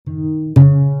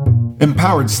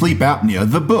Empowered Sleep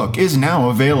Apnea, the book, is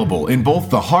now available in both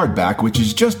the hardback, which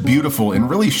is just beautiful and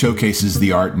really showcases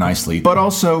the art nicely, but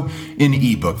also in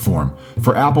ebook form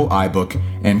for Apple iBook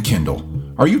and Kindle.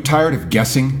 Are you tired of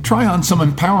guessing? Try on some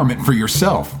empowerment for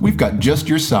yourself. We've got just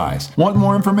your size. Want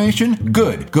more information?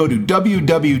 Good. Go to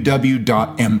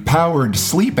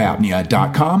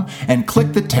www.empoweredsleepapnea.com and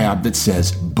click the tab that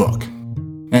says book.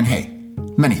 And hey,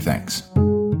 many thanks.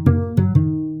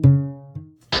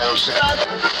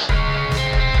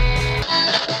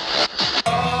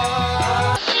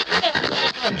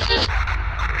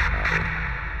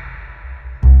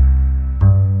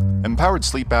 Empowered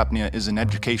Sleep Apnea is an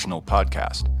educational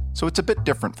podcast, so it's a bit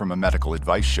different from a medical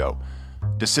advice show.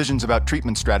 Decisions about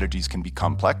treatment strategies can be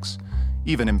complex.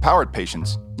 Even empowered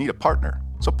patients need a partner,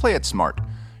 so play it smart.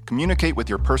 Communicate with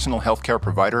your personal healthcare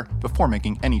provider before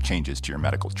making any changes to your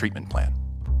medical treatment plan.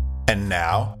 And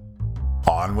now,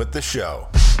 on with the show.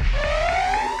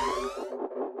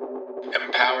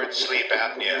 Empowered Sleep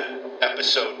Apnea,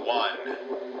 Episode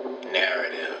 1,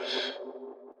 Narrative.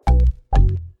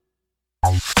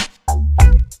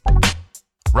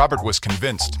 Robert was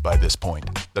convinced by this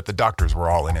point that the doctors were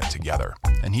all in it together,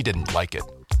 and he didn't like it.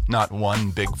 Not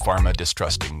one big pharma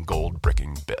distrusting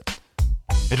gold-bricking bit.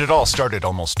 It had all started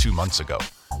almost 2 months ago.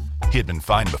 He had been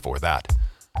fine before that.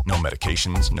 No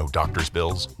medications, no doctor's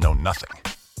bills, no nothing.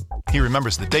 He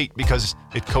remembers the date because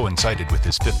it coincided with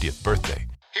his 50th birthday.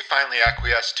 He finally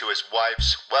acquiesced to his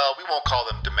wife's, well, we won't call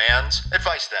them demands,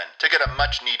 advice then, to get a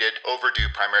much-needed, overdue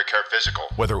primary care physical.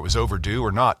 Whether it was overdue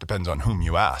or not depends on whom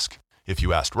you ask. If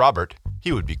you asked Robert,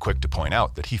 he would be quick to point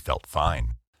out that he felt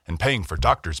fine. And paying for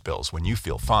doctor's bills when you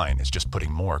feel fine is just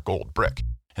putting more gold brick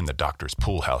in the doctor's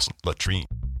pool house latrine.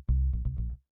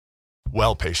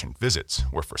 Well-patient visits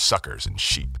were for suckers and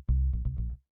sheep.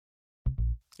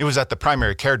 It was at the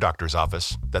primary care doctor's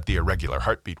office that the irregular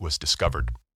heartbeat was discovered.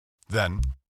 Then,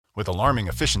 with alarming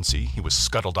efficiency, he was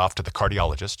scuttled off to the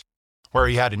cardiologist, where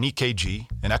he had an EKG,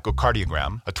 an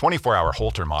echocardiogram, a 24-hour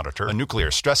Holter monitor, a nuclear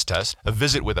stress test, a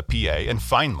visit with a PA, and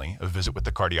finally, a visit with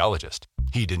the cardiologist.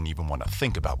 He didn't even want to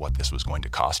think about what this was going to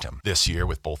cost him. This year,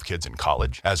 with both kids in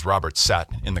college, as Robert sat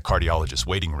in the cardiologist's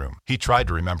waiting room, he tried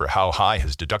to remember how high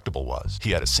his deductible was.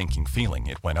 He had a sinking feeling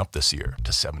it went up this year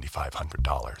to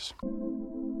 $7,500.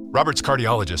 Robert's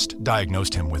cardiologist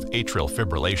diagnosed him with atrial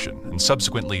fibrillation and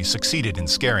subsequently succeeded in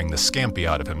scaring the scampi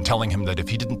out of him, telling him that if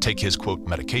he didn't take his, quote,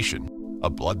 medication, a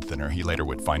blood thinner he later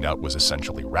would find out was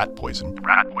essentially rat poison,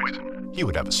 he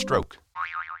would have a stroke.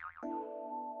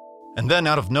 And then,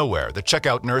 out of nowhere, the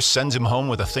checkout nurse sends him home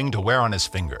with a thing to wear on his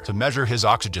finger to measure his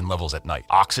oxygen levels at night.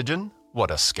 Oxygen?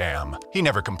 What a scam. He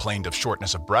never complained of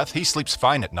shortness of breath. He sleeps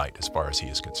fine at night, as far as he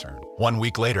is concerned. 1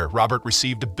 week later, Robert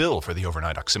received a bill for the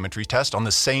overnight oximetry test on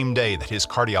the same day that his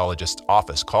cardiologist's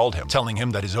office called him, telling him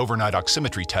that his overnight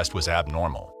oximetry test was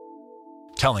abnormal,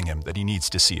 telling him that he needs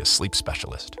to see a sleep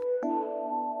specialist.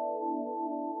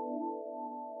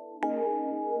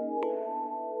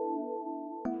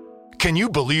 "Can you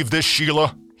believe this,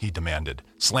 Sheila?" he demanded,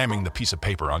 slamming the piece of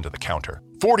paper onto the counter.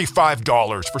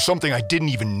 $45 for something I didn't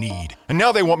even need. And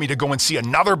now they want me to go and see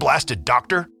another blasted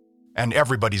doctor? And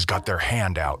everybody's got their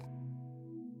hand out.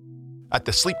 At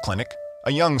the sleep clinic,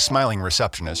 a young, smiling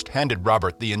receptionist handed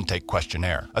Robert the intake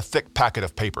questionnaire, a thick packet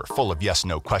of paper full of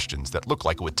yes-no questions that looked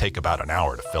like it would take about an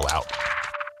hour to fill out.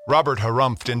 Robert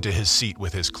harumphed into his seat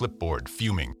with his clipboard,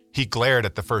 fuming. He glared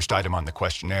at the first item on the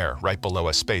questionnaire, right below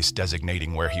a space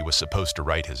designating where he was supposed to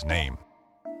write his name.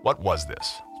 What was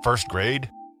this? First grade?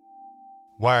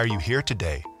 "Why are you here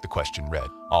today?" the question read,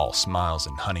 all smiles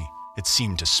and honey. It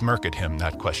seemed to smirk at him,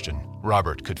 that question.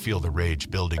 Robert could feel the rage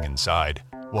building inside.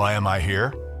 "Why am I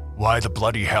here? Why the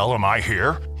bloody hell am I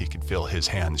here?" He could feel his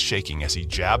hands shaking as he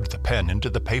jabbed the pen into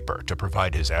the paper to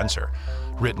provide his answer,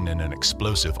 written in an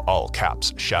explosive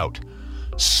all-caps shout.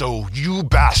 "So you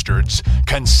bastards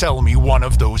can sell me one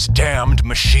of those damned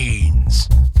machines."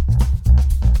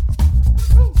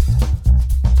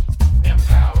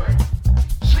 Empowered.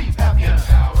 Sleep apnea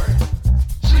empowered.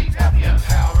 Sleep apnea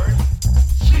empowered.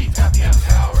 Sleep apnea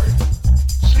empowered.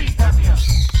 Sleep apnea.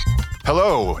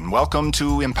 Hello, and welcome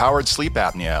to Empowered Sleep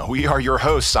Apnea. We are your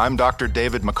hosts. I'm Dr.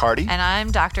 David McCarty. And I'm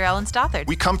Dr. Ellen Stothard.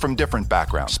 We come from different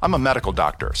backgrounds. I'm a medical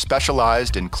doctor,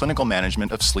 specialized in clinical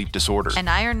management of sleep disorders. And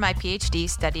I earned my PhD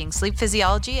studying sleep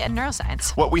physiology and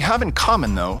neuroscience. What we have in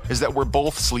common, though, is that we're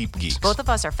both sleep geeks. Both of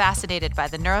us are fascinated by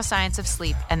the neuroscience of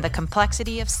sleep and the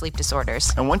complexity of sleep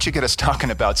disorders. And once you get us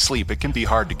talking about sleep, it can be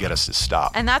hard to get us to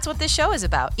stop. And that's what this show is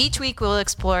about. Each week we'll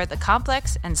explore the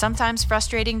complex and sometimes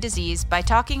frustrating disease by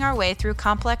talking our way through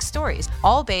complex complex stories,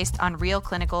 all based on real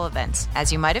clinical events.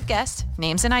 As you might have guessed,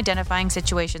 names and identifying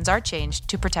situations are changed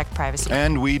to protect privacy.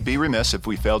 And we'd be remiss if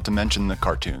we failed to mention the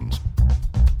cartoons.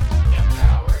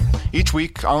 Each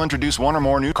week, I'll introduce one or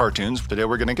more new cartoons. Today,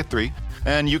 we're going to get 3.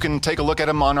 And you can take a look at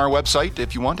them on our website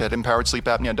if you want at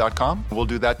empoweredsleepapnea.com. We'll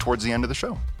do that towards the end of the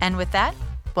show. And with that,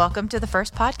 welcome to the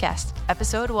first podcast,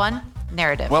 Episode 1,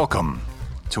 Narrative. Welcome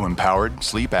to Empowered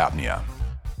Sleep Apnea.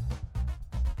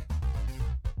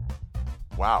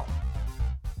 Wow.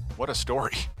 What a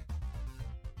story.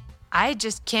 I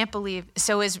just can't believe.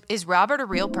 So is Robert a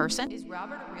real person?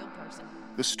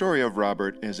 The story of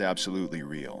Robert is absolutely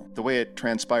real. The way it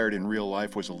transpired in real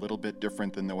life was a little bit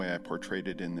different than the way I portrayed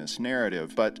it in this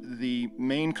narrative, but the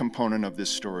main component of this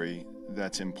story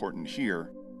that's important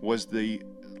here was the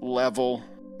level,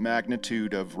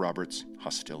 magnitude of Robert's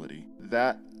hostility.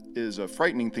 That is a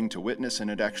frightening thing to witness,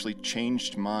 and it actually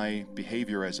changed my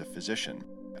behavior as a physician.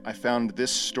 I found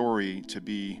this story to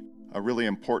be a really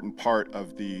important part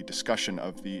of the discussion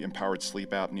of the empowered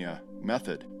sleep apnea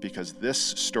method, because this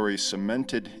story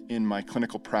cemented in my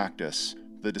clinical practice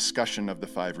the discussion of the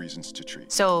 5 reasons to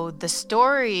treat. So the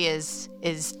story is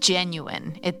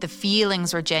genuine. The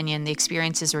feelings were genuine. The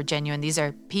experiences were genuine. These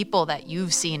are people that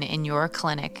you've seen in your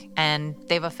clinic, and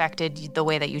they've affected the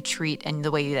way that you treat and the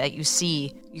way that you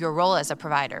see your role as a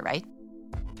provider, right?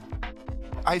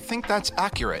 I think that's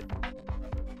accurate.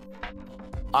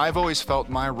 I've always felt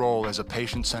my role as a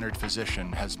patient-centered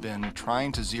physician has been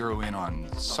trying to zero in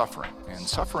on suffering. And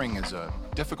suffering is a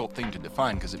difficult thing to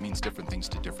define because it means different things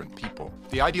to different people.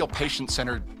 The ideal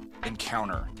patient-centered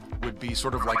encounter would be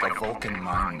sort of like a Vulcan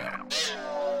mind meld.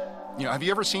 You know, have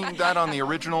you ever seen that on the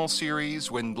original series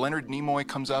when Leonard Nimoy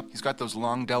comes up? He's got those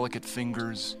long, delicate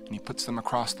fingers, and he puts them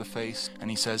across the face, and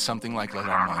he says something like, "Let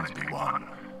our minds be one."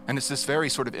 And it's this very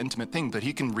sort of intimate thing that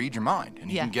he can read your mind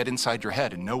and he can get inside your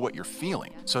head and know what you're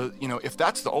feeling. So, if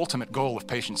that's the ultimate goal of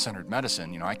patient-centered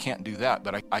medicine, I can't do that,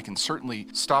 but I can certainly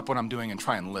stop what I'm doing and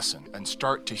try and listen and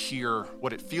start to hear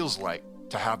what it feels like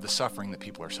to have the suffering that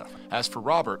people are suffering. As for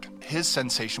Robert, his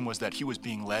sensation was that he was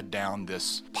being led down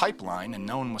this pipeline and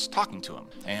no one was talking to him.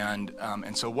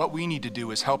 And so what we need to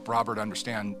do is help Robert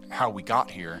understand how we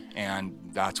got here, and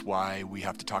that's why we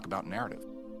have to talk about narrative.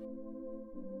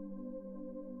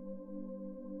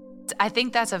 I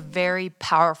think that's a very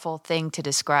powerful thing to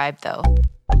describe, though.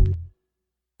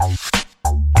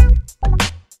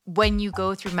 When you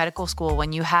go through medical school,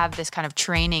 when you have this kind of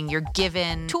training, you're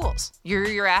given tools.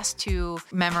 You're asked to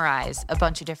memorize a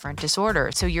bunch of different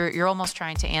disorders. So you're almost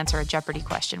trying to answer a Jeopardy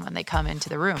question when they come into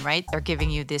the room, right? They're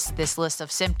giving you this list of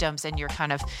symptoms, and you're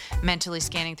kind of mentally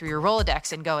scanning through your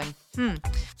Rolodex and going,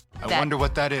 I wonder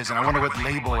what that is, and I wonder what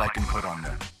label I can put on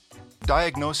that.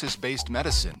 Diagnosis-based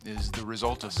medicine is the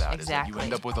result of that. Exactly. Is that you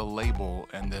end up with a label,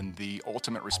 and then the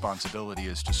ultimate responsibility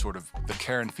is to sort of the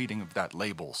care and feeding of that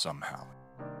label somehow.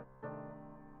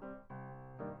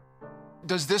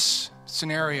 Does this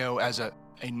scenario, as a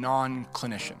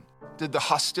non-clinician, did the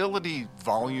hostility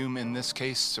volume in this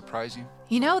case surprise you?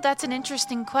 That's an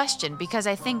interesting question, because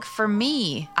I think for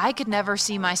me, I could never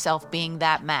see myself being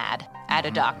that mad at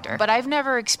a doctor. But I've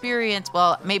never experienced,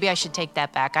 well, maybe I should take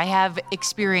that back. I have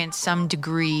experienced some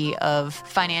degree of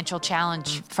financial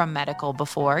challenge from medical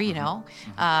before, I'm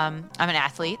an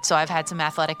athlete, so I've had some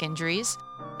athletic injuries.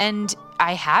 And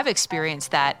I have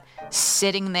experienced that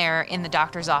sitting there in the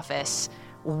doctor's office.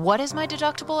 What is my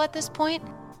deductible at this point?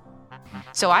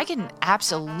 So I can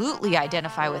absolutely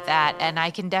identify with that, and I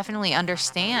can definitely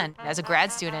understand, as a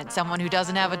grad student, someone who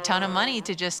doesn't have a ton of money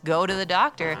to just go to the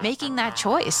doctor, making that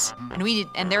choice.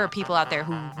 And there are people out there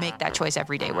who make that choice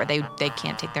every day, where they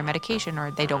can't take their medication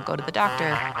or they don't go to the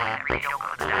doctor.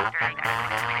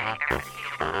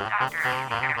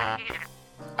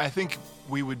 I think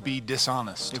we would be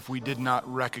dishonest if we did not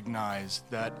recognize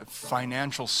that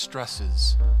financial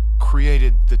stresses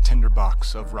created the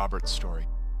tinderbox of Robert's story.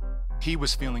 He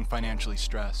was feeling financially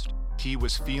stressed. He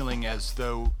was feeling as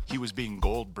though he was being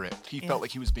gold-bricked. He felt like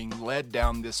he was being led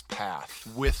down this path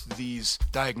with these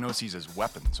diagnoses as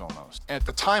weapons almost. At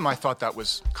the time, I thought that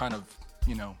was kind of,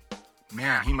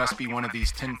 man, he must be one of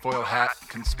these tinfoil hat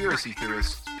conspiracy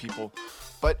theorist people.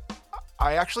 But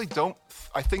I actually don't.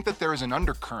 I think that there is an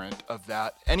undercurrent of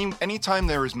that. Anytime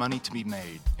there is money to be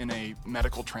made in a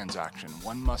medical transaction,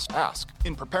 one must ask.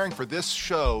 In preparing for this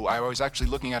show, I was actually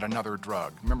looking at another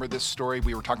drug. Remember this story?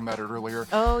 We were talking about it earlier.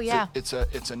 Oh, yeah. It's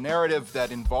a narrative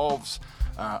that involves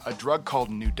a drug called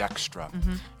Nudextra,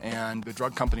 and the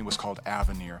drug company was called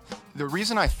Avanir. The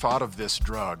reason I thought of this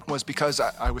drug was because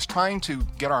I was trying to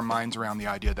get our minds around the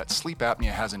idea that sleep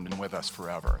apnea hasn't been with us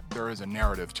forever. There is a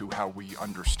narrative to how we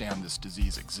understand this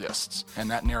disease exists,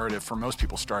 and that narrative for most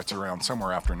people starts around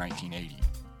somewhere after 1980.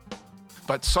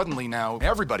 But suddenly now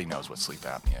everybody knows what sleep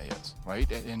apnea is, right?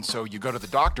 And so you go to the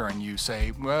doctor and you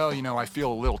say, well, I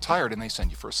feel a little tired, and they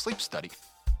send you for a sleep study.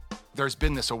 There's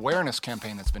been this awareness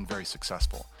campaign that's been very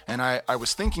successful. And I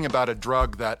was thinking about a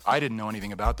drug that I didn't know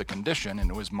anything about the condition, and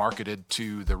it was marketed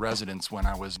to the residents when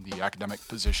I was in the academic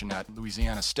position at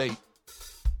Louisiana State.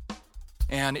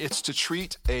 And it's to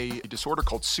treat a disorder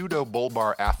called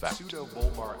pseudobulbar affect.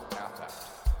 Pseudobulbar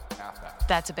affect.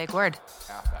 That's a big word.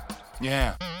 Affect.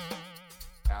 Yeah.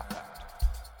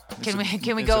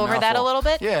 Can we go over that a little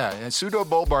bit? Yeah, and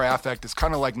pseudobulbar affect is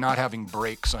kind of like not having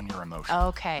brakes on your emotions.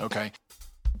 Okay.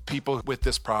 People with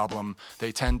this problem,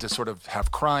 they tend to sort of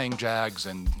have crying jags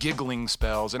and giggling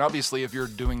spells. And obviously, if you're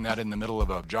doing that in the middle of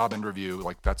a job interview,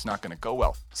 like that's not going to go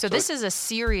well. So this is a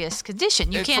serious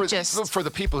condition. You can't just... For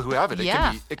the people who have it,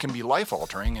 it can be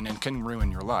life-altering and it can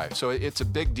ruin your life. So it's a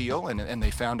big deal, and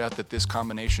they found out that this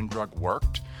combination drug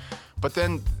worked. But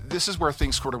then this is where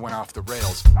things sort of went off the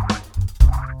rails.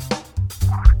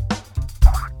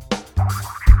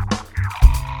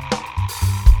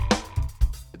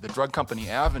 The drug company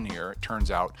Avanir, it turns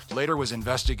out, later was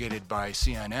investigated by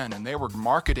CNN, and they were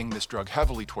marketing this drug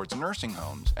heavily towards nursing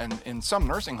homes. And in some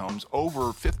nursing homes,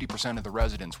 over 50% of the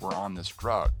residents were on this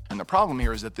drug. And the problem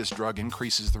here is that this drug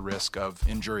increases the risk of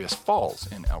injurious falls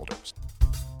in elders,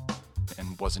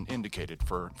 and wasn't indicated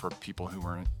for people who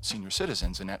were senior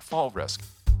citizens and at fall risk.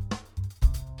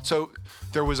 So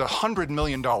there was a $100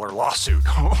 million lawsuit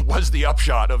was the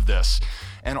upshot of this.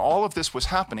 And all of this was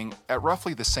happening at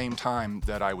roughly the same time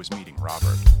that I was meeting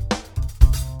Robert.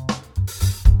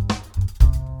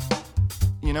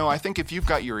 I think if you've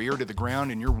got your ear to the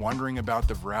ground and you're wondering about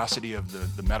the veracity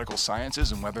of the medical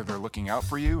sciences and whether they're looking out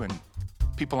for you and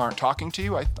people aren't talking to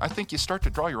you, I think you start to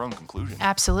draw your own conclusion.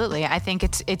 Absolutely. I think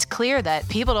it's clear that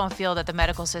people don't feel that the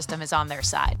medical system is on their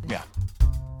side. Yeah.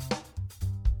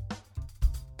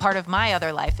 Part of my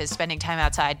other life is spending time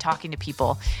outside talking to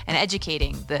people and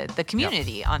educating the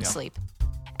community on sleep.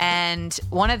 And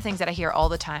one of the things that I hear all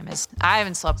the time is, I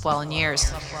haven't slept well in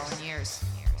years.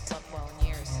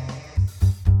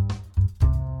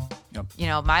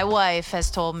 Yep. My wife has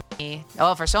told me,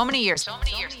 for so many years.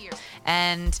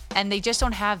 And they just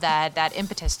don't have that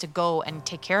impetus to go and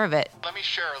take care of it. Let me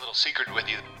share a little secret with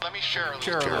you. Let me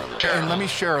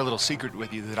share a little secret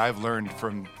with you that I've learned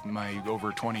from my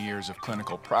over 20 years of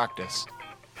clinical practice.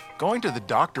 Going to the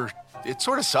doctor, it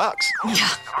sort of sucks. Yeah.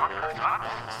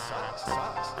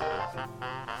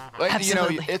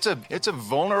 Absolutely. It's a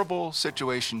vulnerable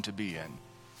situation to be in.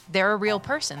 They're a real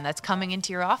person that's coming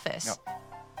into your office. Yep.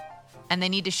 And they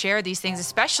need to share these things,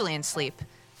 especially in sleep.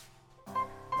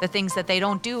 The things that they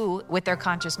don't do with their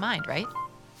conscious mind, right?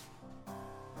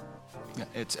 Yeah,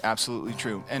 it's absolutely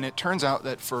true. And it turns out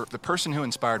that for the person who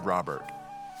inspired Robert,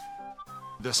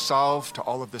 the solve to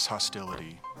all of this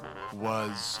hostility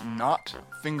was not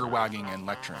finger-wagging and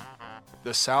lecturing.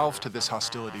 The salve to this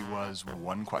hostility was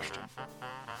one question.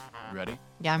 You ready?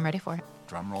 Yeah, I'm ready for it.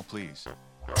 Drum roll, please.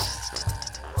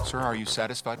 Sir, are you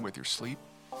satisfied with your sleep?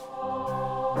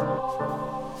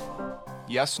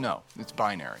 Yes, no. It's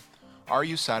binary. Are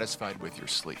you satisfied with your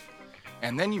sleep?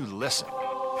 And then you listen.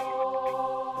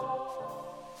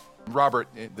 Robert,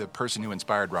 the person who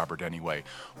inspired Robert anyway,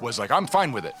 was like, I'm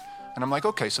fine with it. And I'm like,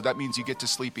 okay, so that means you get to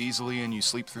sleep easily and you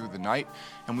sleep through the night.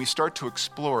 And we start to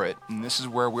explore it. And this is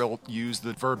where we'll use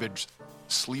the verbiage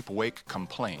sleep-wake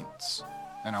complaints.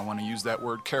 And I want to use that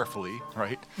word carefully,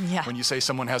 right? Yeah. When you say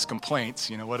someone has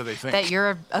complaints, what do they think? That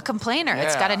you're a complainer. Yeah.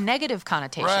 It's got a negative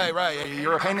connotation. Right.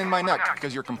 You're a pain in my neck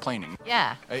because you're complaining.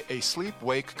 Yeah. A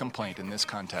sleep-wake complaint in this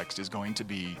context is going to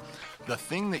be the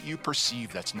thing that you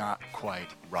perceive that's not quite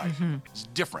right. Mm-hmm. It's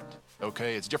different,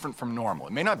 okay? It's different from normal.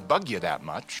 It may not bug you that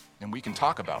much, and we can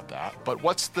talk about that, but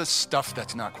what's the stuff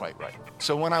that's not quite right?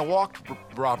 So when I walked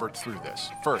Robert through this,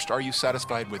 first, are you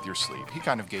satisfied with your sleep? He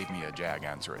kind of gave me a jag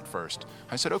answer at first.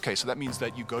 I said, okay, so that means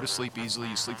that you go to sleep easily,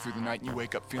 you sleep through the night, and you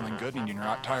wake up feeling good, and you're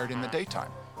not tired in the daytime.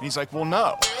 And he's like, well,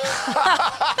 no.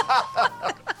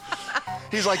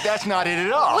 He's like, that's not it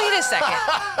at all. Wait a second.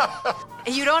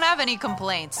 You don't have any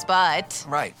complaints, but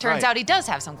turns out he does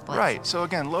have some complaints. Right. So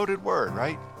again, loaded word,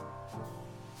 right?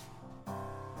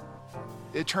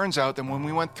 it turns out that when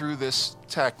we went through this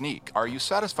technique, are you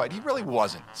satisfied? He really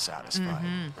wasn't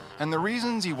satisfied. And the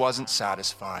reasons he wasn't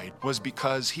satisfied was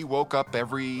because he woke up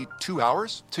every 2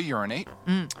 hours to urinate.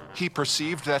 He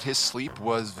perceived that his sleep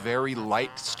was very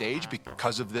light stage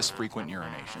because of this frequent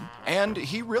urination. And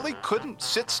he really couldn't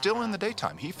sit still in the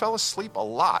daytime. He fell asleep a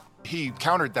lot. He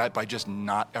countered that by just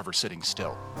not ever sitting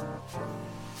still.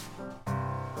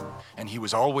 And he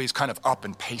was always kind of up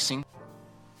and pacing.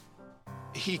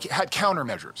 He had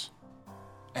countermeasures,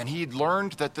 and he'd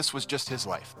learned that this was just his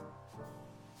life.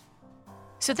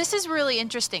 So this is really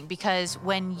interesting because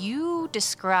when you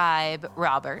describe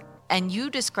Robert and you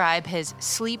describe his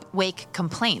sleep-wake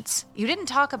complaints, you didn't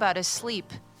talk about his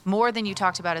sleep more than you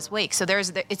talked about his wake. So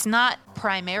it's not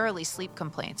primarily sleep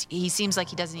complaints. He seems like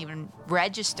he doesn't even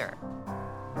register.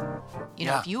 You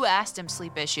know, if you asked him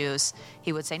sleep issues,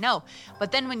 he would say no.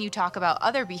 But then when you talk about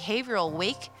other behavioral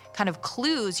wake kind of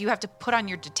clues, you have to put on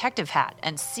your detective hat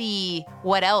and see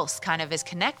what else kind of is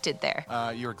connected there.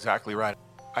 You're exactly right.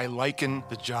 I liken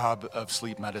the job of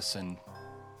sleep medicine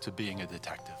to being a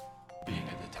detective.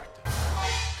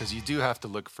 Because you do have to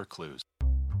look for clues.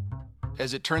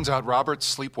 As it turns out, Robert's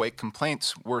sleep-wake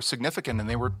complaints were significant, and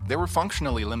they were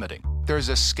functionally limiting. There's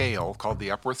a scale called the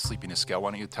Epworth Sleepiness Scale.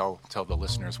 Why don't you tell the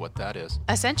listeners what that is?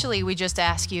 Essentially, we just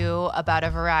ask you about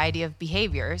a variety of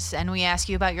behaviors, and we ask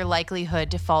you about your likelihood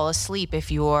to fall asleep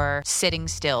if you're sitting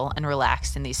still and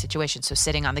relaxed in these situations. So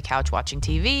sitting on the couch watching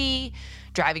TV,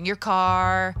 driving your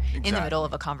car, in the middle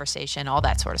of a conversation, all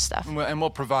that sort of stuff. And we'll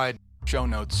provide show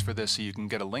notes for this so you can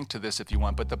get a link to this if you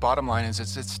want. But the bottom line is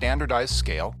it's a standardized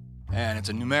scale, and it's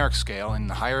a numeric scale, and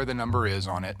the higher the number is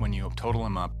on it when you total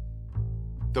them up,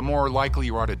 the more likely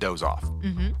you are to doze off,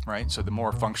 right? So the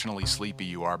more functionally sleepy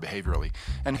you are behaviorally.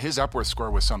 And his Epworth score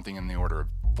was something in the order of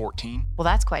 14. Well,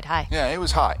 that's quite high. Yeah, it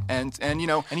was high. And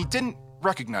he didn't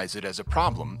recognize it as a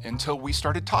problem until we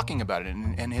started talking about it.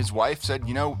 And his wife said,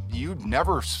 you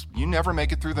never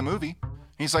make it through the movie.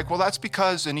 And he's like, well, that's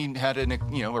because, and he had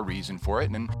a reason for it.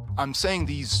 And I'm saying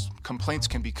these complaints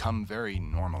can become very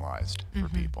normalized for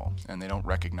people, and they don't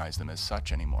recognize them as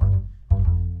such anymore.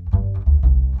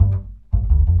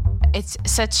 It's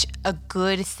such a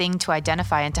good thing to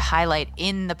identify and to highlight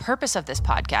in the purpose of this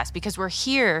podcast, because we're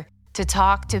here to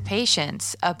talk to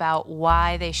patients about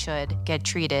why they should get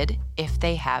treated if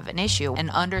they have an issue and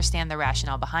understand the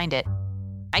rationale behind it.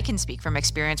 I can speak from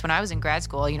experience. When I was in grad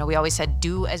school, we always said,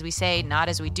 do as we say, not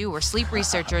as we do. We're sleep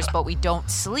researchers, but we don't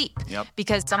sleep. Yep.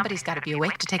 Because somebody's got to be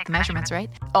awake to take the measurements, right?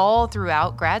 All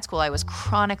throughout grad school, I was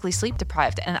chronically sleep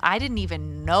deprived, and I didn't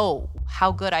even know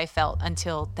how good I felt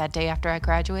until that day after I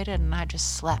graduated, and I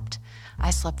just slept. I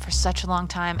slept for such a long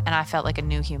time, and I felt like a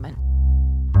new human.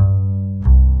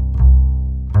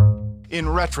 In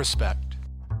retrospect,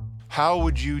 how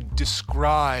would you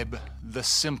describe the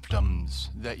symptoms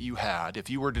that you had? If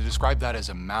you were to describe that as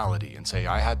a malady and say,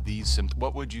 I had these symptoms,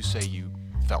 what would you say you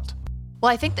felt?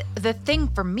 Well, I think the thing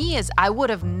for me is I would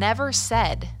have never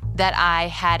said that I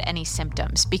had any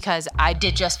symptoms because I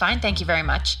did just fine. Thank you very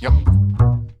much. Yep.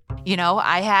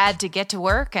 I had to get to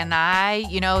work and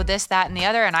this, that, and the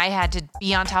other, and I had to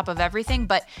be on top of everything.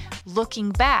 But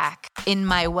looking back in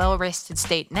my well-rested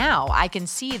state now, I can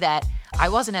see that I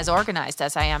wasn't as organized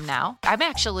as I am now. I'm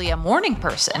actually a morning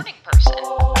person.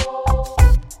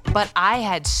 But I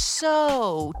had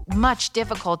so much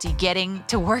difficulty getting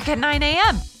to work at 9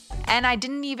 a.m. And I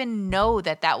didn't even know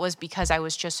that was because I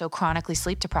was just so chronically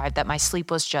sleep deprived that my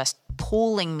sleep was just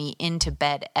pulling me into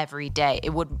bed every day.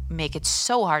 It would make it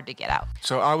so hard to get out.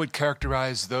 So I would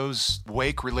characterize those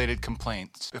wake-related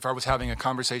complaints. If I was having a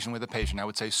conversation with a patient, I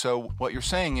would say, so what you're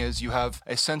saying is you have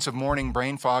a sense of morning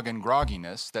brain fog and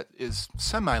grogginess that is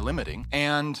semi-limiting.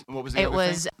 And what was the other thing? It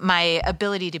was my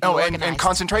ability to be organized. And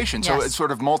concentration. Yes. So it's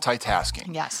sort of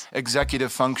multitasking. Yes.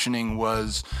 Executive functioning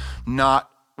was not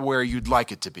where you'd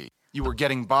like it to be. You were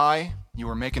getting by. You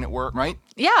were making it work, right?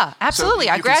 Yeah, absolutely.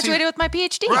 So I graduated with my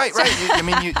PhD. Right.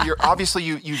 You're obviously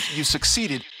you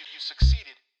succeeded. You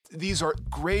succeeded. These are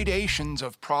gradations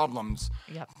of problems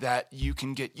that you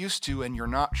can get used to, and you're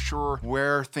not sure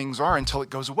where things are until it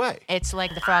goes away. It's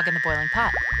like the frog in the boiling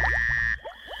pot.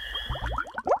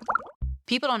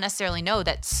 People don't necessarily know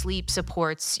that sleep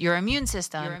supports your immune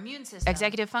system,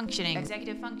 executive functioning,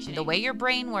 the way your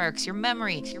brain works, your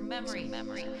memory,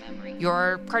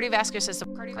 your cardiovascular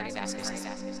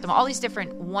system, all these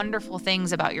different wonderful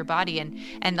things about your body.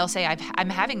 And they'll say, I'm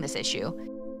having this issue.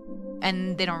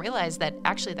 And they don't realize that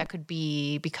actually that could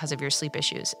be because of your sleep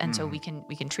issues. And so we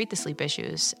can treat the sleep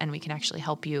issues, and we can actually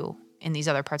help you in these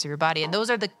other parts of your body. And those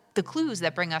are the clues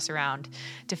that bring us around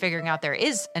to figuring out there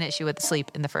is an issue with the sleep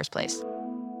in the first place.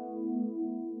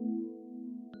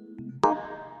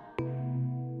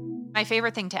 My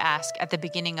favorite thing to ask at the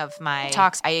beginning of my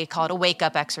talks, I call it a wake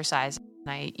up exercise.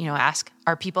 And I, ask,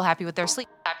 are people happy with their sleep?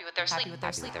 Happy with their sleep. Happy with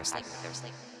their sleep. Their sleep. Their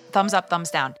sleep. Thumbs up, thumbs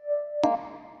down.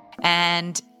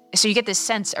 And so you get this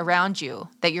sense around you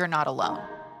that you're not alone.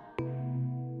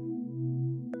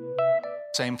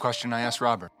 Same question I asked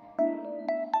Robert.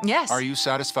 Yes. Are you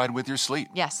satisfied with your sleep?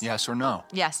 Yes. Yes or no?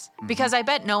 Yes. Because I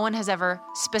bet no one has ever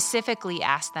specifically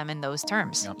asked them in those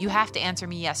terms. Yep. You have to answer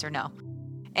me yes or no.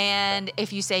 And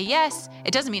if you say yes,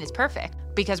 it doesn't mean it's perfect,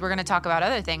 because we're going to talk about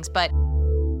other things. But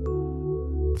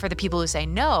for the people who say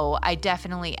no, I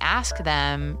definitely ask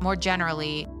them more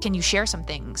generally, can you share some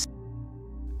things?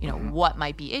 What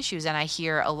might be issues? And I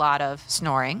hear a lot of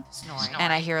snoring.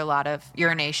 And I hear a lot of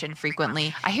urination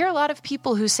frequently. I hear a lot of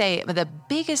people who say, the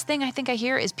biggest thing I think I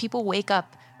hear is people wake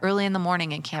up early in the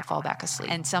morning and can't fall back asleep.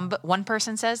 And one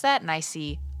person says that, and I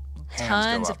see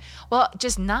tons of,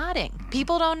 just nodding.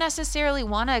 People don't necessarily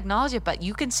want to acknowledge it, but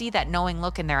you can see that knowing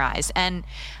look in their eyes. And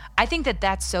I think that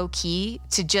that's so key,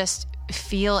 to just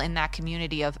feel in that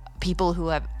community of people who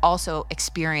have also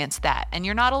experienced that. And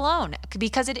you're not alone,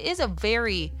 because it is a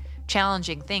very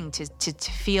challenging thing to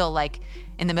feel like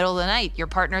in the middle of the night, your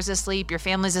partner's asleep, your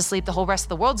family's asleep, the whole rest of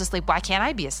the world's asleep. Why can't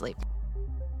I be asleep?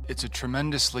 It's a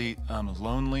tremendously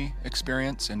lonely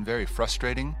experience and very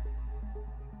frustrating.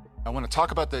 I want to talk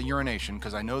about the urination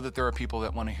because I know that there are people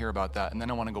that want to hear about that, and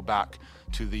then I want to go back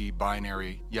to the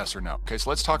binary yes or no. Okay, so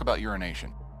let's talk about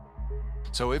urination.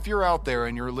 So if you're out there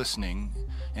and you're listening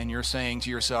and you're saying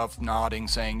to yourself, nodding,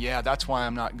 saying, yeah, that's why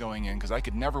I'm not going in, because I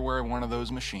could never wear one of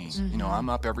those machines. I'm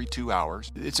up every 2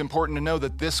 hours. It's important to know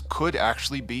that this could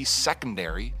actually be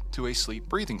secondary to a sleep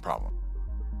breathing problem.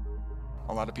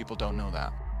 A lot of people don't know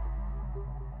that.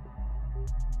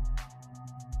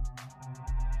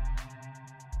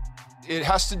 It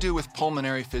has to do with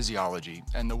pulmonary physiology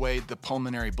and the way the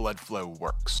pulmonary blood flow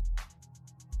works.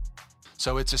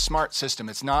 So it's a smart system.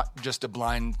 It's not just a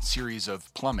blind series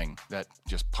of plumbing that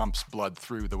just pumps blood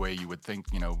through the way you would think,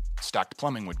 stacked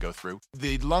plumbing would go through.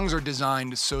 The lungs are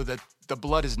designed so that the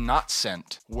blood is not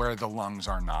sent where the lungs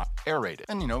are not aerated.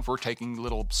 And, if we're taking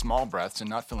little small breaths and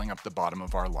not filling up the bottom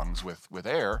of our lungs with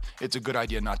air, it's a good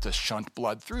idea not to shunt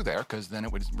blood through there, because then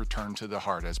it would return to the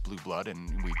heart as blue blood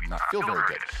and we'd not feel very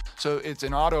good. So it's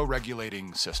an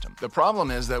auto-regulating system. The problem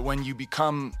is that when you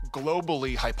become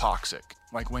globally hypoxic,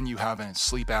 like when you have a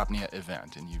sleep apnea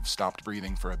event and you've stopped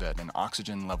breathing for a bit and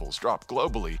oxygen levels drop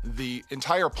globally, the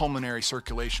entire pulmonary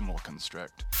circulation will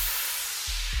constrict.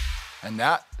 And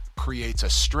that creates a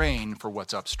strain for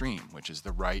what's upstream, which is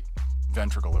the right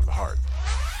ventricle of the heart.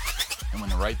 And when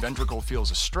the right ventricle feels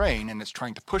a strain and it's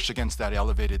trying to push against that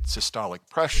elevated systolic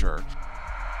pressure,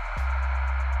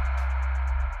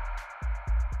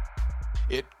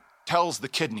 it tells the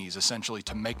kidneys essentially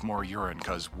to make more urine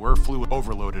because we're fluid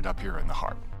overloaded up here in the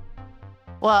heart.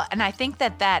 Well, and I think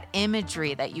that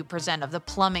imagery that you present of the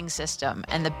plumbing system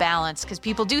and the balance, because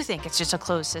people do think it's just a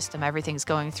closed system, everything's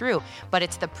going through, but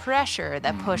it's the pressure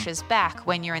that pushes back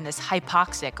when you're in this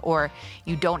hypoxic or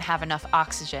you don't have enough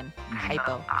oxygen,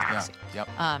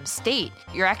 hypoxic state.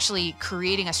 You're actually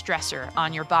creating a stressor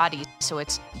on your body, so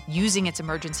it's using its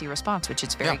emergency response, which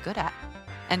it's very good at.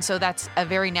 And so that's a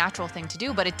very natural thing to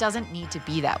do, but it doesn't need to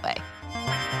be that way.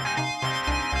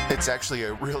 It's actually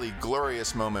a really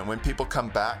glorious moment when people come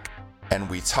back and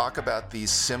we talk about these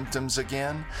symptoms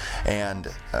again. And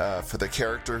for the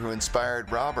character who inspired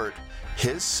Robert,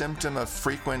 his symptom of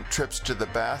frequent trips to the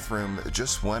bathroom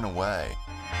just went away.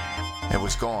 It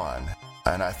was gone.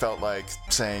 And I felt like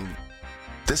saying,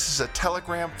 this is a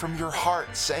telegram from your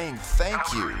heart saying thank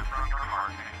you.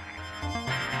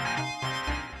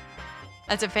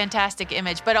 That's a fantastic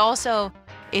image, but also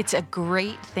it's a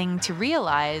great thing to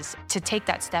realize, to take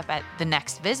that step at the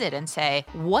next visit and say,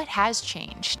 what has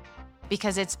changed?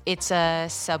 Because it's a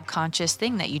subconscious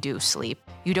thing that you do, sleep.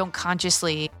 You don't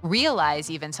consciously realize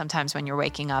even sometimes when you're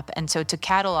waking up. And so to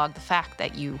catalog the fact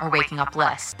that you are waking up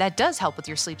less, that does help with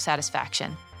your sleep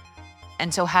satisfaction.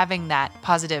 And so having that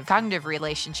positive cognitive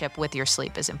relationship with your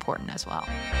sleep is important as well.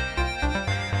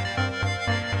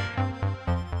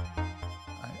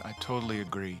 I totally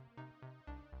agree.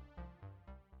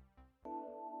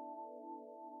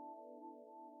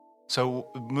 So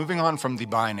moving on from the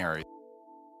binary,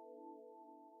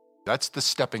 that's the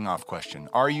stepping off question.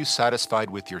 Are you satisfied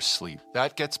with your sleep?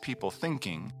 That gets people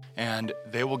thinking, and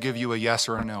they will give you a yes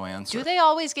or a no answer. Do they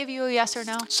always give you a yes or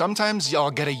no? Sometimes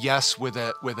y'all get a yes with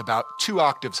about 2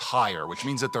 octaves higher, which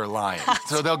means that they're lying.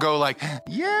 So they'll go like,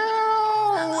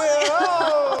 yeah,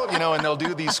 well, and they'll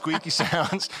do these squeaky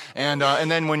sounds. And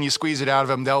then when you squeeze it out of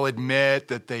them, they'll admit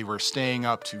that they were staying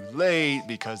up too late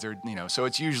because they're, so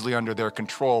it's usually under their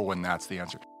control when that's the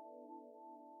answer.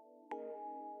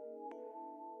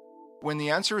 When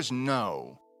the answer is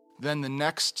no, then the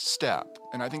next step,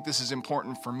 and I think this is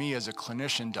important for me as a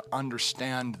clinician to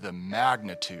understand the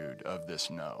magnitude of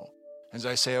this no, as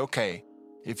I say, okay,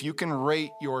 if you can rate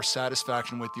your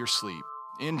satisfaction with your sleep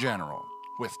in general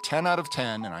with 10 out of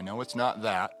 10, and I know it's not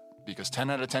that, because 10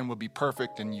 out of 10 would be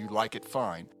perfect and you like it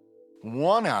fine.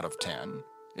 1 out of 10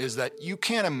 is that you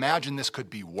can't imagine this could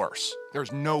be worse.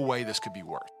 There's no way this could be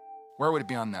worse. Where would it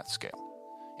be on that scale?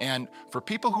 And for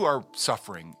people who are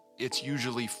suffering, it's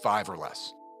usually 5 or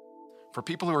less. For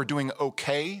people who are doing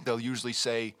okay, they'll usually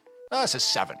say, oh, it's a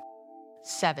 7.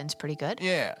 7's pretty good.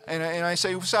 Yeah, and I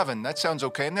say 7, that sounds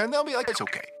okay, and then they'll be like, it's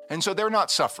okay. And so they're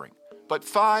not suffering. But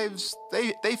 5s,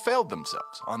 they failed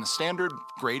themselves. On the standard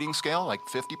grading scale, like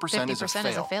 50% is a fail. 50%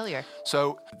 is a failure.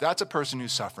 So that's a person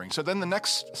who's suffering. So then the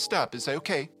next step is say,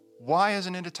 okay, why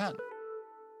isn't it a 10?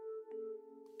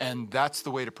 And that's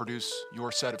the way to produce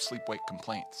your set of sleep-wake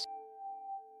complaints.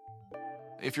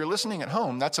 If you're listening at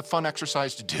home, that's a fun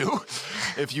exercise to do.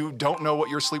 If you don't know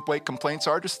what your sleep-wake complaints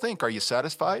are, just think, are you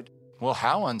satisfied? Well,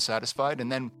 how unsatisfied?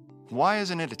 And then why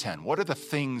isn't it a 10? What are the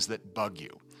things that bug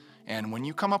you? And when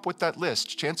you come up with that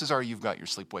list, chances are you've got your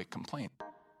sleep-wake complaint.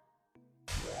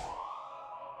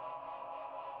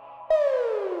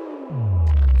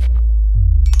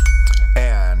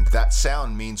 And that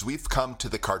sound means we've come to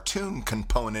the cartoon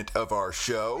component of our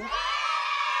show.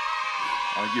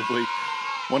 Arguably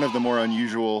one of the more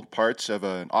unusual parts of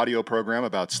an audio program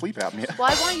about sleep apnea. Well,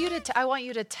 I want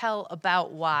you to tell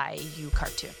about why you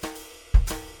cartoon.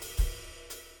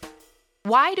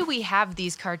 Why do we have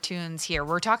these cartoons here?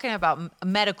 We're talking about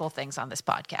medical things on this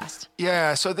podcast.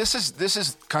 Yeah, so this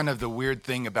is kind of the weird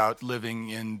thing about living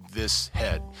in this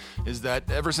head, is that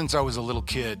ever since I was a little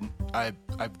kid,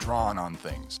 I've drawn on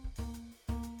things.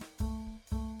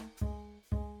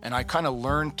 And I kind of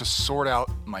learned to sort out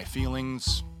my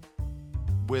feelings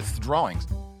with drawings.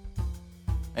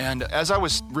 And as I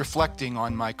was reflecting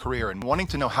on my career and wanting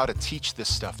to know how to teach this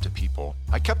stuff to people,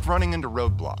 I kept running into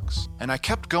roadblocks, and I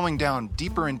kept going down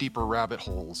deeper and deeper rabbit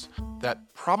holes that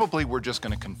probably were just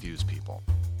going to confuse people.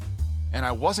 And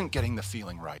I wasn't getting the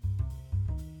feeling right.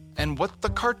 And what the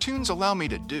cartoons allow me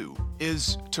to do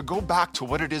is to go back to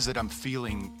what it is that I'm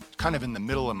feeling kind of in the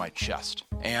middle of my chest.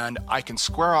 And I can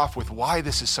square off with why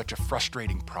this is such a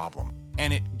frustrating problem.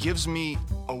 And it gives me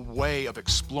a way of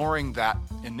exploring that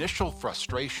initial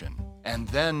frustration, and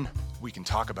then we can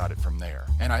talk about it from there.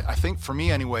 And I think for me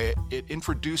anyway, it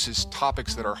introduces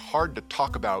topics that are hard to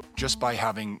talk about just by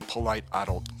having polite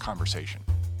adult conversation.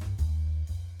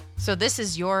 So this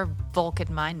is your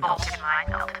Vulcan mind meld,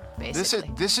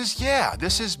 basically. This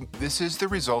is the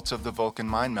results of the Vulcan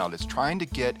mind meld. It's trying to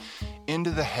get into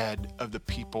the head of the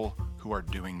people who are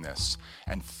doing this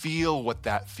and feel what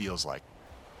that feels like.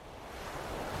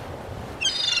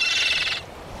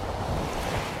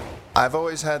 I've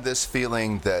always had this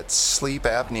feeling that sleep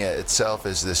apnea itself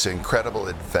is this incredible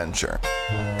adventure.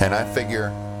 And I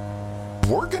figure,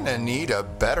 we're gonna need a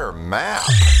better map.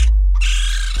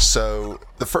 So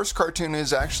the first cartoon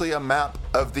is actually a map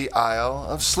of the Isle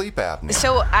of Sleep Apnea.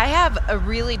 So I have a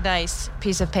really nice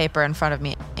piece of paper in front of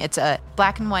me. It's a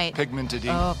black and white. Pigmented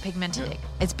ink. Oh, pigmented ink.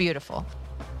 It's beautiful.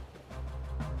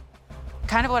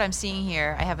 Kind of what I'm seeing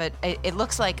here, it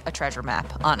looks like a treasure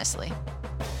map, honestly.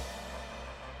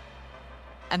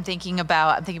 I'm thinking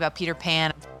about Peter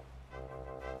Pan,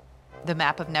 the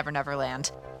map of Never Never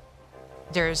Land.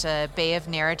 There's a bay of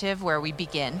narrative where we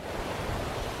begin.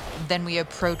 Then we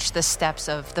approach the steps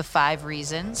of the 5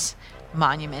 reasons,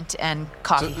 monument, and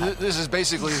coffee hut. This is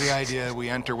basically the idea. We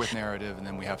enter with narrative, and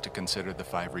then we have to consider the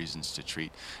 5 reasons to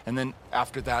treat. And then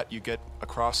after that, you get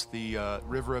across the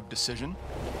river of decision.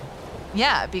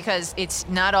 Yeah, because it's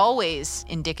not always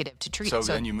indicative to treat. So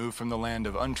then you move from the land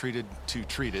of untreated to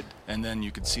treated, and then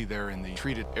you can see there in the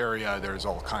treated area, there's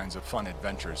all kinds of fun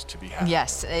adventures to be had.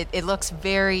 Yes, it looks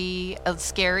very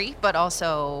scary, but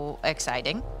also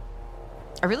exciting.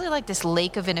 I really like this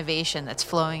lake of innovation that's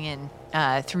flowing in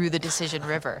through the Decision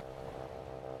River.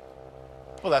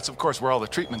 Well, that's of course where all the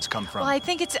treatments come from. Well, I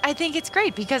think it's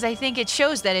great because I think it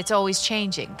shows that it's always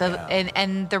changing.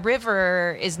 And the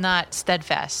river is not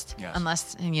steadfast, yes.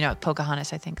 Unless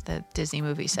Pocahontas. I think the Disney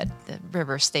movie said the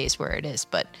river stays where it is.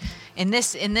 But in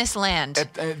this land,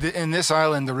 in this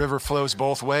island, the river flows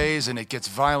both ways, and it gets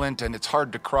violent, and it's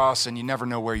hard to cross, and you never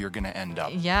know where you're going to end up.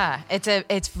 Yeah,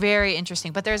 it's very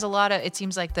interesting. But there's a lot of. It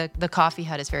seems like the coffee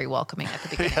hut is very welcoming at the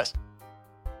beginning. Yes.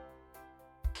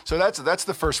 So that's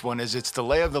the first one, it's the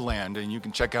lay of the land, and you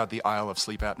can check out the Isle of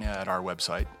Sleep Apnea at our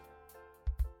website.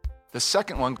 The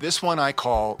second one, this one I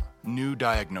call New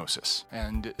Diagnosis.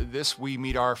 And this we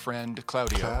meet our friend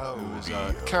Claudio, who is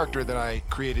a character that I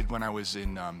created when I was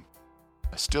in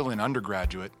still in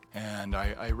undergraduate, and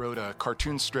I wrote a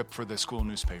cartoon strip for the school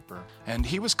newspaper. And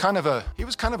he was kind of a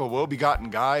woe-begotten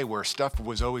guy where stuff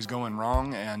was always going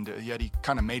wrong, and yet he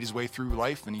kind of made his way through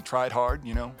life, and he tried hard,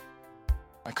 you know.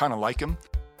 I kind of like him.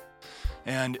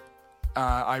 And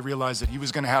I realized that he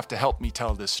was going to have to help me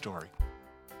tell this story.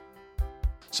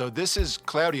 So this is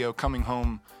Claudio coming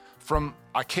home from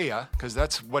IKEA, because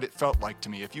that's what it felt like to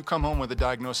me. If you come home with a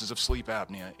diagnosis of sleep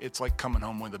apnea, it's like coming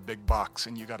home with a big box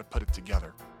and you got to put it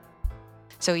together.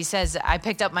 So he says, I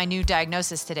picked up my new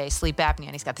diagnosis today, sleep apnea,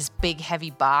 and he's got this big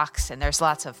heavy box and there's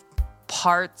lots of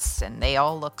parts and they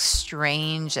all look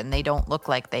strange and they don't look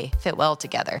like they fit well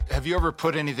together. Have you ever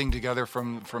put anything together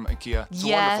from IKEA? It's a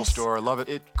wonderful store. I love it.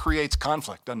 It creates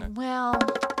conflict, doesn't it? Well,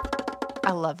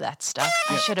 I love that stuff.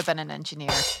 I should have been an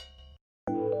engineer.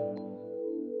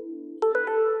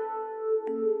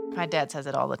 My dad says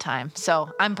it all the time, so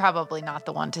I'm probably not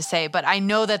the one to say, but I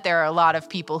know that there are a lot of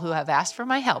people who have asked for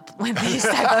my help with these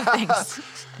type of things.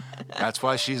 That's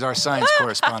why she's our science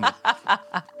correspondent.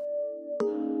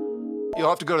 You'll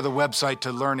have to go to the website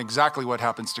to learn exactly what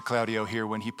happens to Claudio here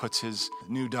when he puts his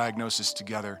new diagnosis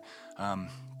together.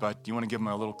 But you want to give him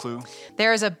a little clue?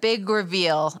 There is a big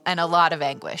reveal and a lot of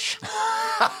anguish.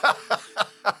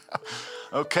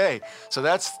 Okay, so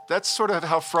that's sort of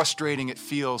how frustrating it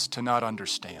feels to not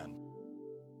understand.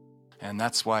 And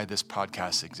that's why this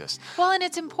podcast exists. Well, and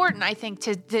it's important, I think,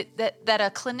 that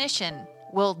a clinician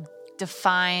will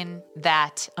define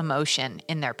that emotion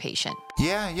in their patient.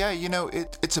 Yeah, you know,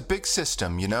 it's a big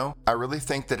system, you know? I really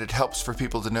think that it helps for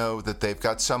people to know that they've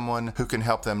got someone who can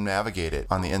help them navigate it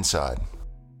on the inside.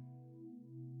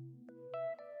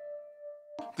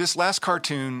 This last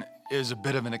cartoon is a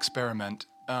bit of an experiment.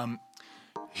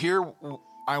 Here,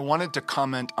 I wanted to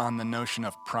comment on the notion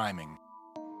of priming.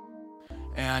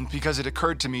 And because it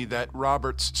occurred to me that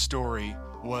Robert's story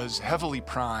was heavily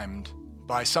primed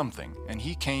by something, and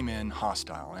he came in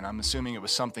hostile. And I'm assuming it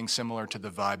was something similar to the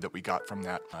vibe that we got from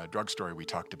that drug story we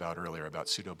talked about earlier about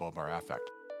pseudobulbar affect.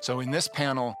 So in this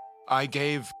panel, I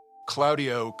gave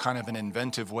Claudio kind of an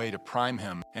inventive way to prime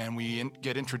him, and we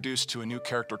get introduced to a new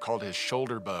character called his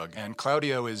shoulder bug. And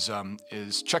Claudio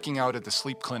is checking out at the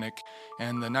sleep clinic,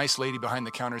 and the nice lady behind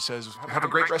the counter says, "Have a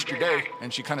great rest of your day."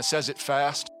 And she kind of says it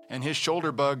fast, and his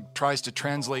shoulder bug tries to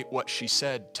translate what she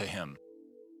said to him.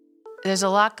 There's a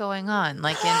lot going on,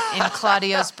 like in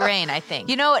Claudio's brain, I think.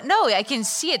 You know, no, I can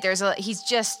see it. He's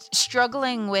just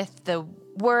struggling with the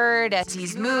word as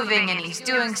he's moving and he's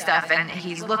doing stuff, and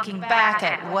he's looking back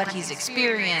at what he's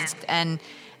experienced and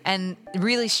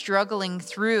really struggling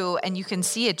through, and you can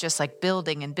see it just like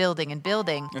building and building and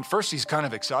building. And first he's kind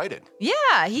of excited.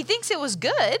 Yeah, he thinks it was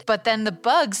good, but then the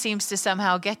bug seems to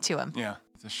somehow get to him. Yeah.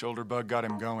 The shoulder bug got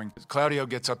him going. Claudio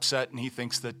gets upset, and he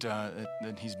thinks that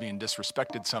he's being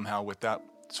disrespected somehow with that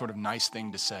sort of nice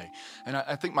thing to say. And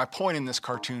I think my point in this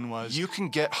cartoon was you can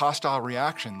get hostile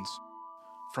reactions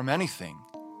from anything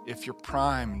if you're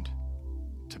primed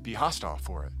to be hostile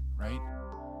for it, right?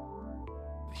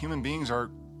 Human beings are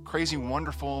crazy,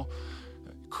 wonderful,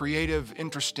 creative,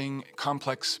 interesting,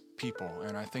 complex people.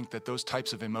 And I think that those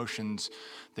types of emotions,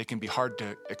 they can be hard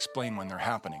to explain when they're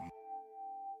happening.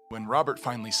 When Robert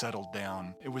finally settled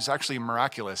down, it was actually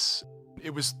miraculous.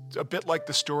 It was a bit like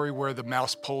the story where the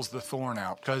mouse pulls the thorn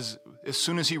out, because as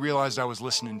soon as he realized I was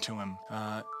listening to him,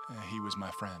 he was my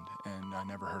friend, and I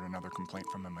never heard another complaint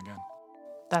from him again.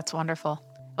 That's wonderful.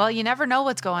 Well, you never know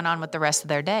what's going on with the rest of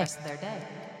their day.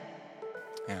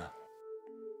 Yeah.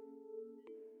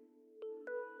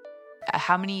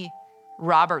 How many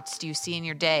Roberts do you see in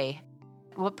your day?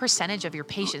 What percentage of your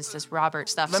patients does Robert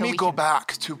stuff? Let me go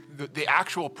back to the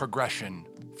actual progression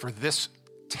for this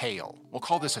tale. We'll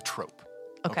call this a trope.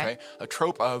 Okay. A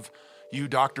trope of you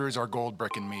doctors are gold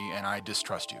bricking me and I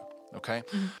distrust you. Okay.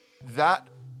 Mm-hmm. That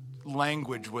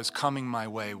language was coming my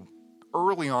way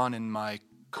early on in my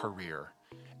career.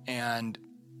 And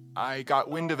I got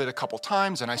wind of it a couple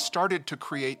times, and I started to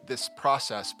create this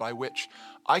process by which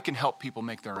I can help people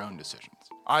make their own decisions.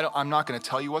 I'm not going to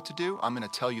tell you what to do. I'm going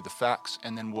to tell you the facts,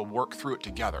 and then we'll work through it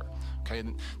together. Okay?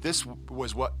 And this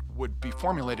was what would be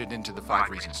formulated into the 5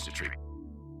 Reasons to Treat.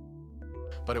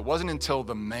 But it wasn't until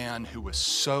the man who was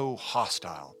so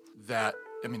hostile that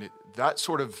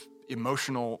sort of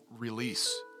emotional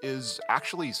release is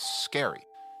actually scary.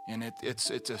 And it's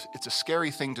a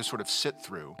scary thing to sort of sit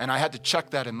through. And I had to check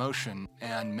that emotion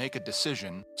and make a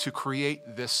decision to create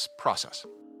this process.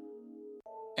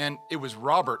 And it was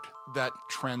Robert that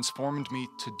transformed me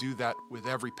to do that with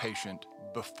every patient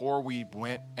before we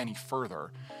went any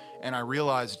further. And I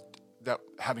realized that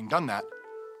having done that,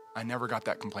 I never got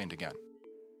that complaint again.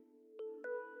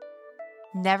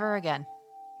 Never again.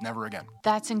 Never again.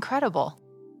 That's incredible.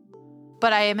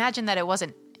 But I imagine that it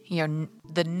wasn't,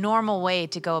 the normal way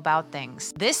to go about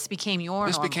things. This became your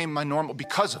This normal. became my normal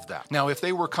because of that. Now, if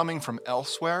they were coming from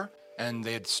elsewhere and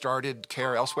they had started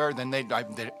care elsewhere, then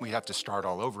we'd have to start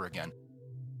all over again.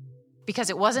 Because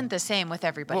it wasn't the same with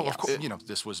everybody Well, else. of course,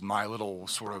 this was my little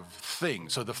sort of thing.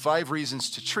 So the 5 reasons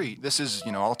to treat, this is,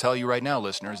 I'll tell you right now,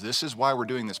 listeners, this is why we're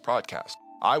doing this podcast.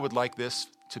 I would like this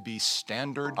to be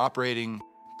standard operating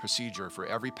procedure for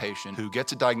every patient who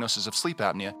gets a diagnosis of sleep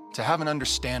apnea, to have an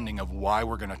understanding of why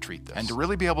we're going to treat this and to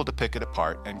really be able to pick it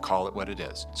apart and call it what it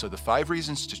is. So the 5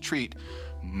 reasons to treat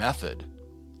method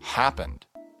happened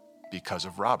because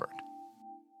of Robert.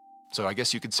 So I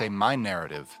guess you could say my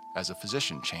narrative as a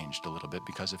physician changed a little bit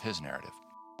because of his narrative.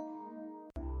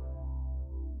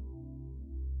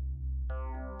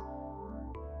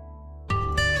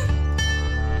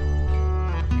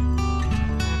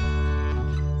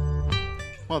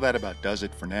 Well, that about does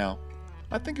it for now.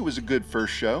 I think it was a good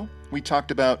first show. We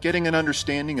talked about getting an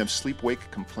understanding of sleep-wake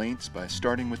complaints by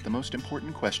starting with the most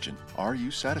important question. Are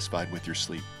you satisfied with your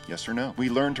sleep? Yes or no? We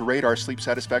learned to rate our sleep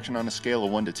satisfaction on a scale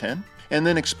of 1 to 10, and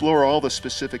then explore all the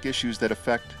specific issues that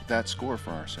affect that score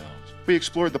for ourselves. We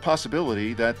explored the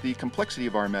possibility that the complexity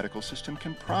of our medical system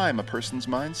can prime a person's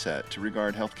mindset to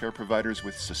regard healthcare providers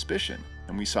with suspicion,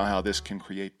 and we saw how this can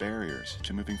create barriers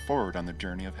to moving forward on the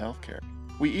journey of healthcare.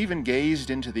 We even gazed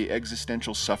into the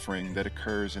existential suffering that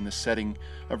occurs in the setting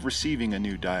of receiving a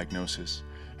new diagnosis,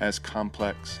 as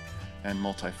complex and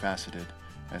multifaceted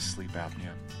as sleep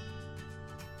apnea.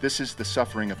 This is the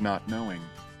suffering of not knowing.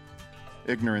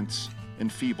 Ignorance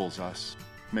enfeebles us,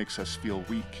 makes us feel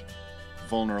weak,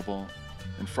 vulnerable,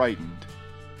 and frightened.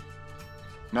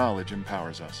 Knowledge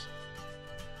empowers us.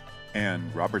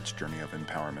 And Robert's journey of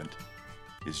empowerment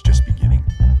is just beginning.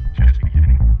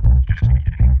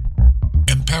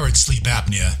 Empowered Sleep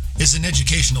Apnea is an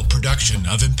educational production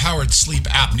of Empowered Sleep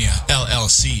Apnea,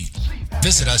 LLC.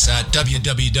 Visit us at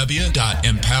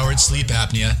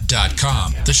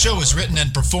www.empoweredsleepapnea.com. The show is written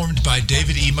and performed by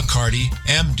David E. McCarty,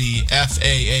 MD,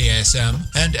 FAASM,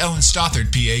 and Ellen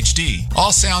Stothard, PhD.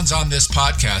 All sounds on this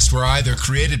podcast were either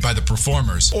created by the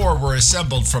performers or were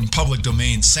assembled from public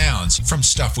domain sounds from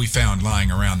stuff we found lying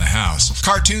around the house.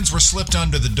 Cartoons were slipped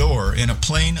under the door in a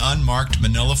plain, unmarked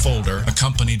manila folder,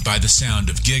 accompanied by the sound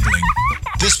of giggling.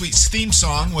 This week's theme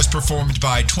song was performed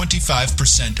by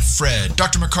 25% Fred.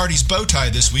 Dr. McCarty's bow tie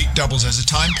this week doubles as a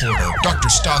time porter. Dr.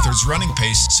 Stothard's running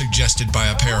pace suggested by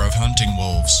a pair of hunting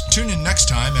wolves. Tune in next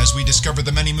time as we discover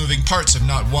the many moving parts of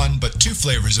not one but 2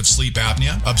 flavors of sleep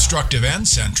apnea, obstructive and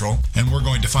central, and we're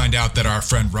going to find out that our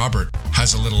friend Robert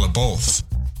has a little of both.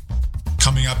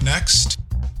 Coming up next,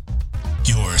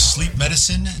 your sleep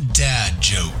medicine dad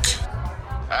joke.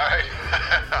 All right.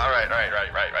 Right.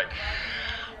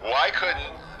 Why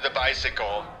couldn't the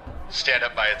bicycle stand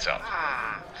up by itself?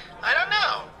 I don't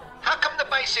know. How come the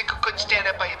bicycle couldn't stand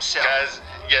up by himself? Because,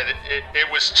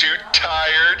 it was too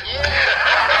tired. Yeah.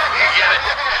 You get it?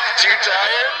 Too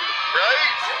tired?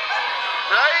 Right?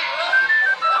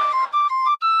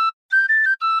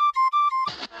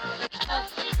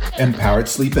 Empowered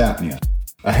Sleep Apnea,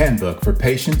 a handbook for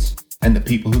patients and the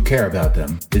people who care about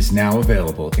them, is now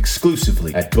available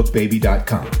exclusively at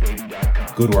bookbaby.com.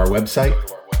 Go to our website,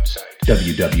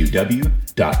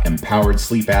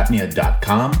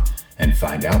 www.empoweredsleepapnea.com, and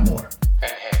find out more.